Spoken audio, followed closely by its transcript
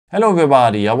Hello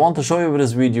everybody, I want to show you with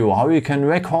this video how you can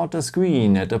record the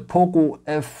screen at the Poco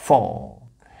F4.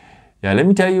 Yeah, let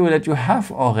me tell you that you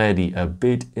have already a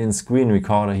built-in screen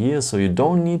recorder here, so you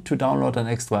don't need to download an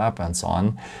extra app and so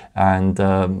on. And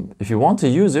if you want to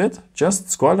use it,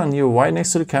 just scroll down here right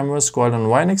next to the camera, scroll down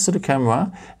right next to the camera,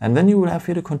 and then you will have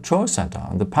here the control center.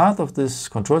 And the part of this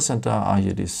control center are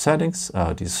here these settings,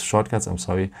 these shortcuts, I'm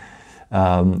sorry.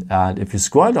 And if you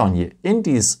scroll down here in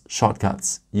these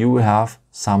shortcuts, you will have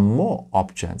some more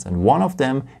options. And one of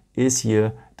them is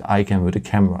here the icon with the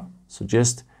camera. So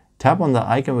just tap on the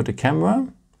icon with the camera,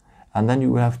 and then you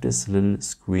will have this little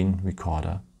screen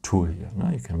recorder tool here.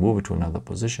 Now you can move it to another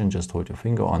position, just hold your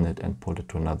finger on it and put it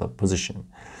to another position.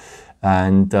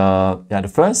 And yeah, the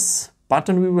first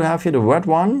button we will have here, the red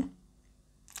one,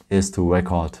 is to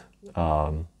record.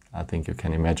 I think you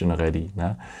can imagine already.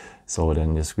 Yeah? So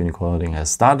then the screen recording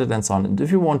has started and so on. And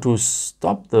if you want to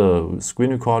stop the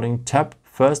screen recording, tap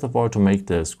first of all to make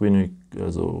the screen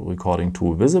recording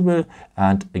tool visible,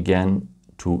 and again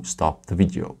to stop the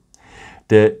video.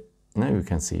 Now you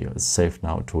can see it's saved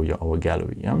now to our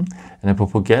gallery. Yeah? And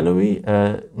apropos gallery,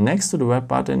 next to the red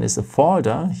button is a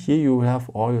folder. Here you have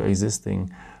all your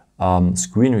existing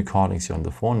screen recordings here on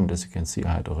the phone. And as you can see,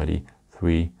 I had already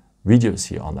 3 videos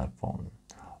here on that phone.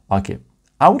 Okay,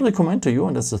 I would recommend to you,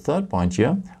 and that's the third point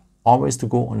here, always to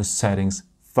go on the settings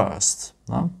first.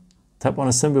 Tap on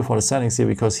the symbol for the settings here,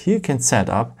 because here you can set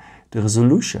up the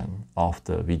resolution of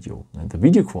the video and the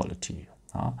video quality.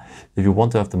 If you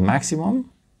want to have the maximum,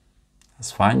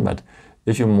 that's fine, but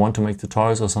if you want to make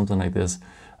tutorials or something like this,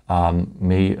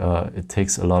 it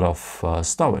takes a lot of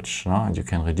storage, and you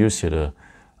can reduce here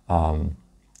the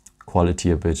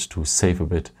quality a bit to save a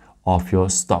bit of your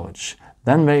storage.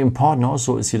 Then very important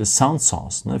also is here the sound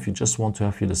source. If you just want to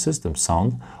have here the system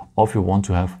sound, or if you want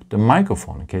to have the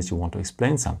microphone in case you want to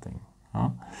explain something.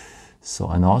 So,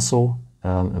 and also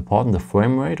important, the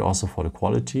frame rate also for the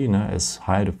quality. As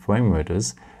high the frame rate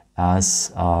is,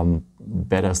 as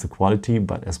better is the quality,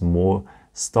 but as more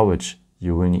storage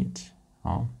you will need.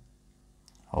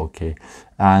 Okay,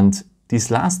 and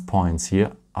these last points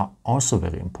here are also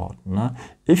very important.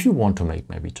 If you want to make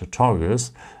maybe tutorials,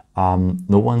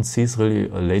 no one sees really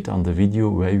later on the video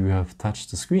where you have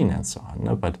touched the screen and so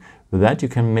on. But with that you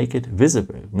can make it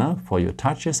visible for your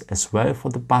touches as well for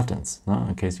the buttons.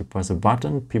 In case you press a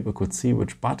button, people could see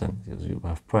which button you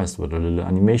have pressed with a little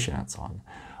animation and so on.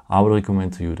 I would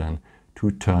recommend to you then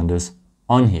to turn this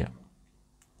on here.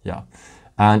 Yeah,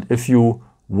 and if you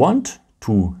want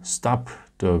to stop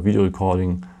the video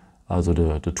recording, also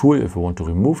the tool, if you want to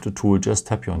remove the tool, just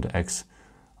tap here on the X.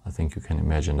 I think you can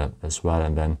imagine that as well,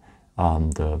 and then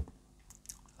the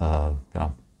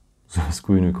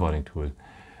screen recording tool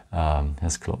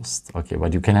has closed. Okay,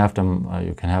 but you can have them.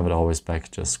 You can have it always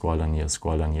back. Just scroll down here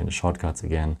in the shortcuts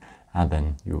again, and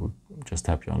then you just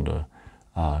tap here on the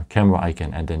camera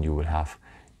icon, and then you will have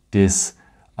this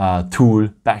tool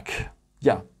back.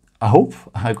 Yeah. I hope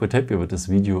I could help you with this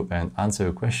video and answer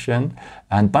your question.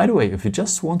 And by the way, if you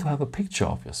just want to have a picture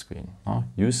of your screen,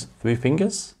 use 3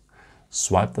 fingers.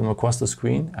 Swipe them across the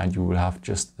screen and you will have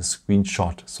just a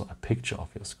screenshot, so a picture of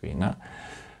your screen.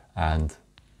 And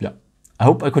yeah, I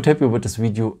hope I could help you with this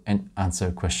video and answer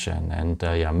a question. And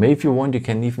yeah, maybe if you want, you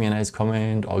can leave me a nice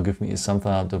comment or give me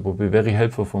something that would be very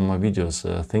helpful for my videos.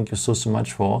 Thank you so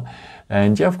much for.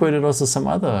 And yeah, I've created also some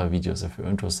other videos if you're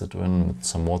interested in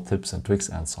some more tips and tricks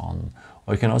and so on.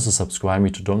 Or you can also subscribe me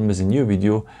to don't miss a new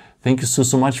video. Thank you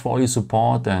so much for all your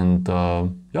support, and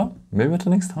yeah, maybe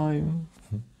until next time.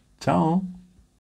 Ciao.